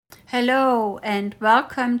Hello and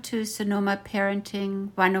welcome to Sonoma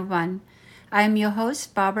Parenting 101. I'm your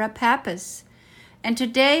host, Barbara Pappas, and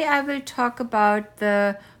today I will talk about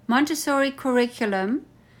the Montessori curriculum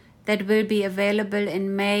that will be available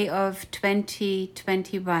in May of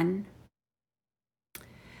 2021.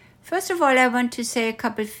 First of all, I want to say a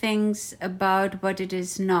couple things about what it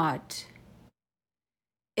is not.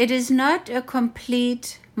 It is not a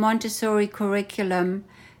complete Montessori curriculum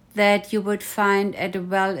that you would find at a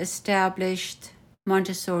well-established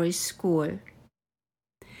Montessori school.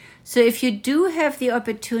 So if you do have the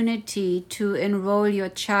opportunity to enroll your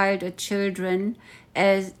child or children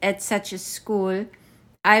at such a school,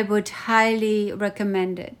 I would highly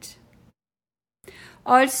recommend it.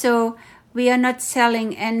 Also, we are not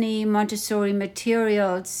selling any Montessori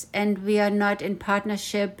materials, and we are not in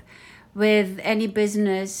partnership with any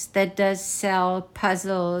business that does sell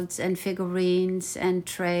puzzles and figurines and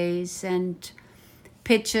trays and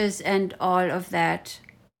pictures and all of that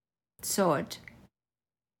sort.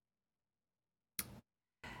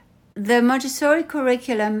 The Montessori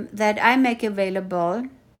curriculum that I make available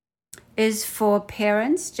is for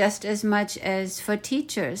parents just as much as for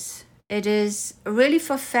teachers. It is really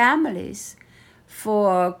for families,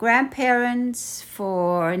 for grandparents,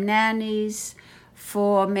 for nannies,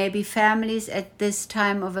 for maybe families at this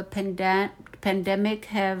time of a pandemic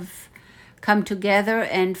have come together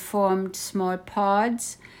and formed small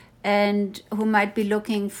pods and who might be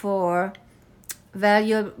looking for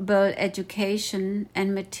valuable education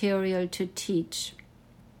and material to teach.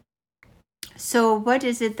 So what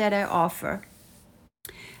is it that I offer?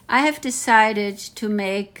 I have decided to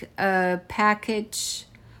make a package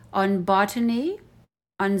on botany,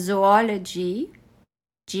 on zoology,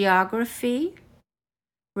 geography,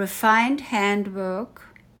 refined handwork,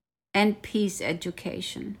 and peace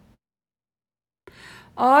education.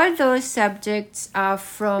 All those subjects are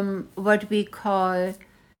from what we call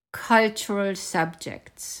cultural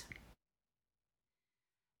subjects.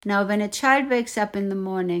 Now, when a child wakes up in the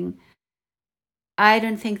morning, I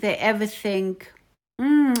don't think they ever think,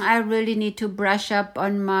 I really need to brush up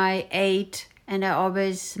on my 8, and I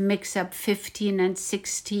always mix up 15 and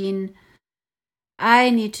 16.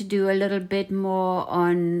 I need to do a little bit more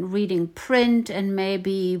on reading print and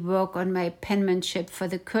maybe work on my penmanship for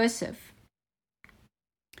the cursive.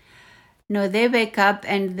 No, they wake up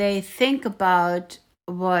and they think about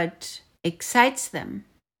what excites them.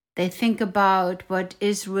 They think about what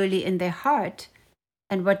is really in their heart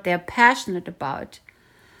and what they're passionate about.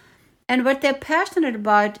 And what they're passionate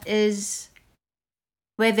about is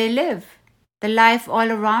where they live, the life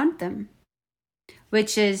all around them,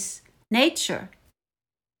 which is nature.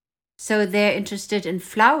 So they're interested in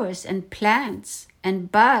flowers and plants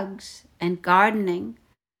and bugs and gardening.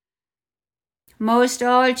 Most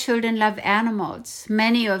all children love animals.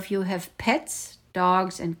 Many of you have pets,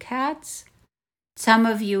 dogs and cats. Some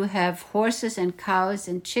of you have horses and cows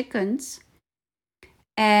and chickens.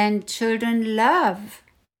 And children love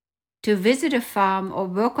to visit a farm or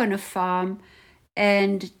work on a farm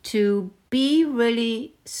and to be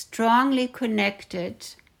really strongly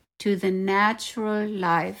connected to the natural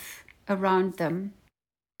life around them.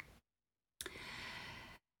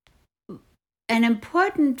 An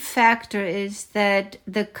important factor is that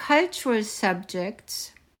the cultural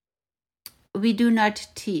subjects we do not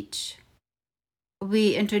teach.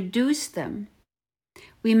 We introduce them.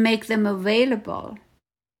 We make them available.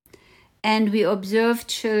 And we observe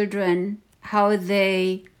children how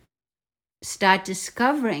they start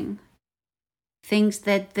discovering things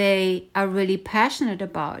that they are really passionate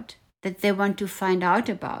about, that they want to find out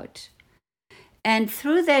about. And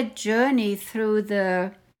through that journey, through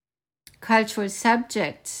the cultural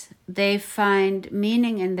subjects, they find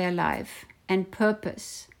meaning in their life and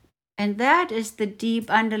purpose. And that is the deep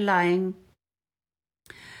underlying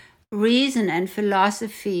reason and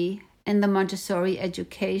philosophy in the Montessori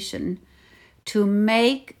education, to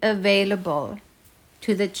make available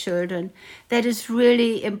to the children. That is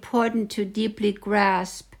really important to deeply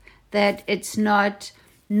grasp, that it's not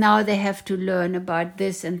now they have to learn about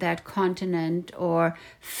this and that continent or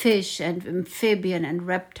fish and amphibian and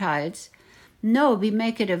reptiles. No, we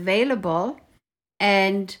make it available,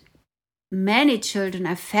 and many children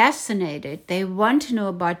are fascinated. They want to know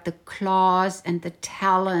about the claws and the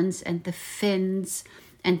talons and the fins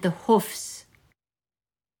and the hoofs.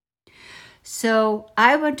 So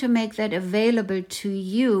I want to make that available to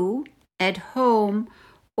you at home,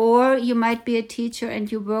 or you might be a teacher and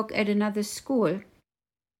you work at another school.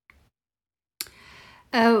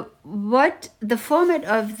 What the format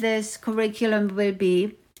of this curriculum will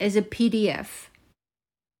be is a PDF.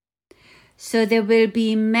 So there will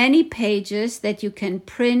be many pages that you can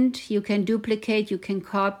print, you can duplicate, you can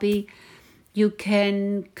copy, you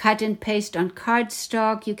can cut and paste on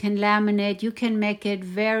cardstock, you can laminate, you can make it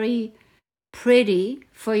very pretty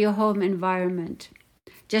for your home environment.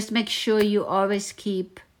 Just make sure you always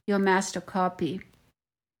keep your master copy.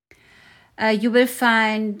 You will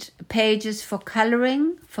find pages for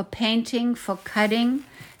coloring, for painting, for cutting.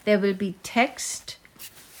 There will be text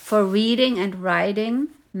for reading and writing,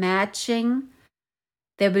 matching.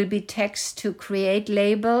 There will be text to create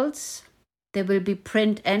labels. There will be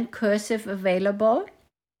print and cursive available.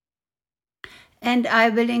 And I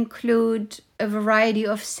will include a variety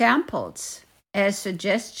of samples as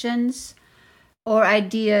suggestions or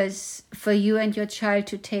ideas for you and your child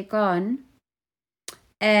to take on.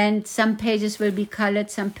 And some pages will be colored,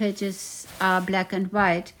 some pages are black and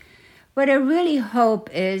white. What I really hope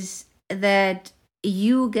is that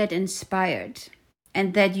you get inspired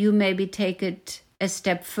and that you maybe take it a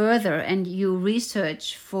step further and you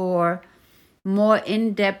research for more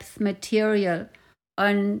in-depth material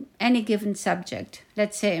on any given subject,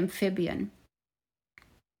 let's say amphibian.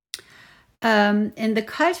 In the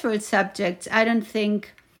cultural subjects, I don't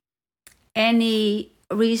think any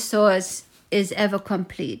resource is ever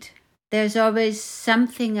complete. There's always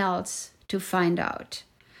something else to find out.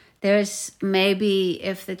 There's maybe,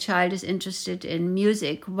 if the child is interested in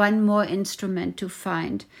music, one more instrument to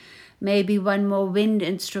find, maybe one more wind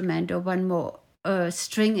instrument or one more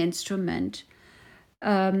string instrument.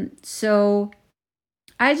 So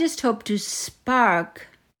I just hope to spark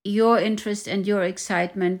your interest and your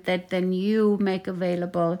excitement that then you make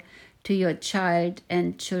available to your child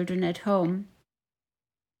and children at home.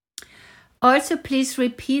 Also, please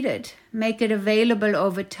repeat it. Make it available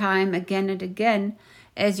over time again and again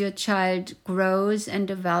as your child grows and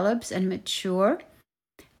develops and mature.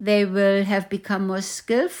 They will have become more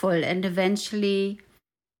skillful and eventually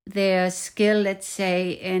their skill, let's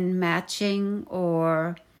say, in matching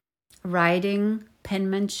or writing,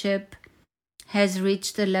 penmanship, has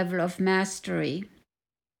reached the level of mastery.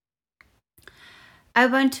 I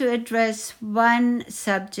want to address one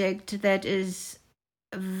subject that is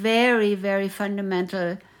very, very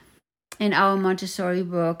fundamental in our Montessori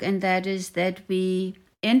work, and that is that we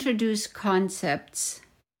introduce concepts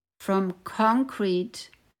from concrete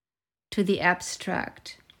to the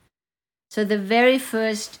abstract. So the very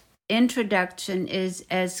first introduction is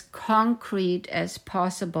as concrete as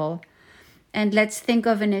possible. And let's think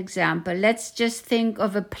of an example. Let's just think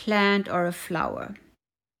of a plant or a flower.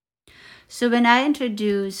 So when I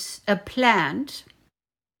introduce a plant,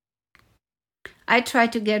 I try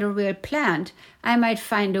to get a real plant. I might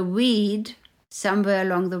find a weed somewhere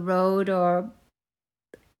along the road or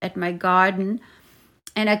at my garden,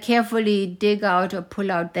 and I carefully dig out or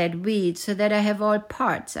pull out that weed so that I have all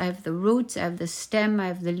parts. I have the roots, I have the stem, I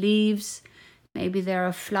have the leaves. Maybe there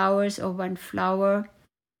are flowers or one flower.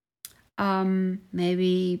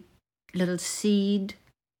 Maybe little seed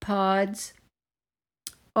pods,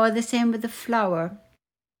 or the same with the flower.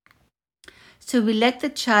 So we let the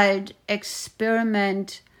child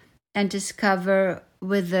experiment and discover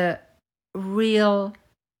with a real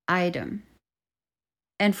item.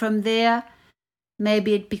 And from there,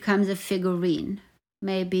 maybe it becomes a figurine.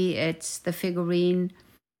 Maybe it's the figurine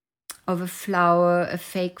of a flower, a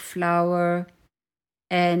fake flower,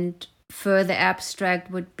 and further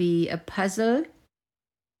abstract would be a puzzle.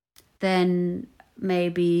 Then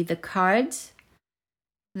maybe the cards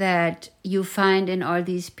that you find in all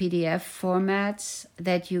these PDF formats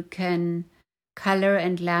that you can color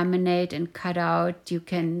and laminate and cut out. You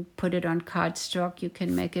can put it on cardstock. You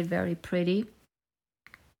can make it very pretty.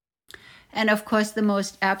 And of course, the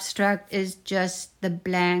most abstract is just the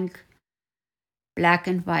blank black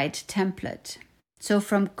and white template. So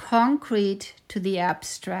from concrete to the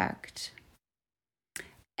abstract.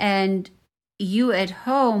 And you at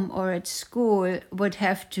home or at school would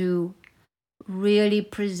have to really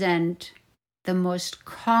present the most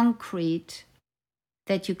concrete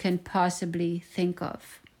that you can possibly think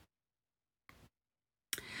of.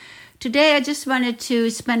 Today, I just wanted to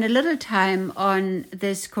spend a little time on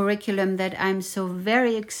this curriculum that I'm so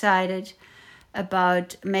very excited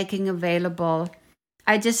about making available.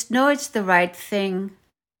 I just know it's the right thing,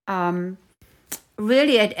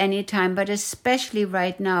 really at any time, but especially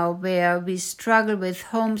right now where we struggle with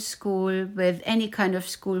homeschool, with any kind of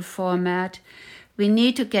school format. We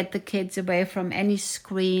need to get the kids away from any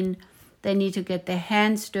screen. They need to get their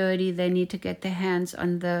hands dirty. They need to get their hands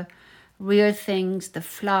on the real things, the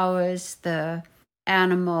flowers, the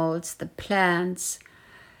animals, the plants.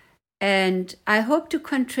 And I hope to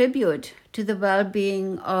contribute to the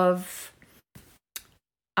well-being of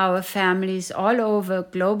our families all over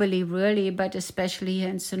globally, really, but especially here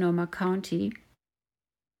in Sonoma County.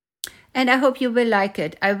 And I hope you will like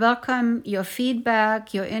it. I welcome your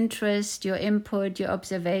feedback, your interest, your input, your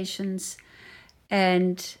observations.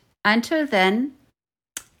 And until then,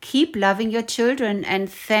 keep loving your children,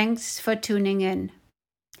 and thanks for tuning in.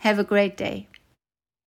 Have a great day.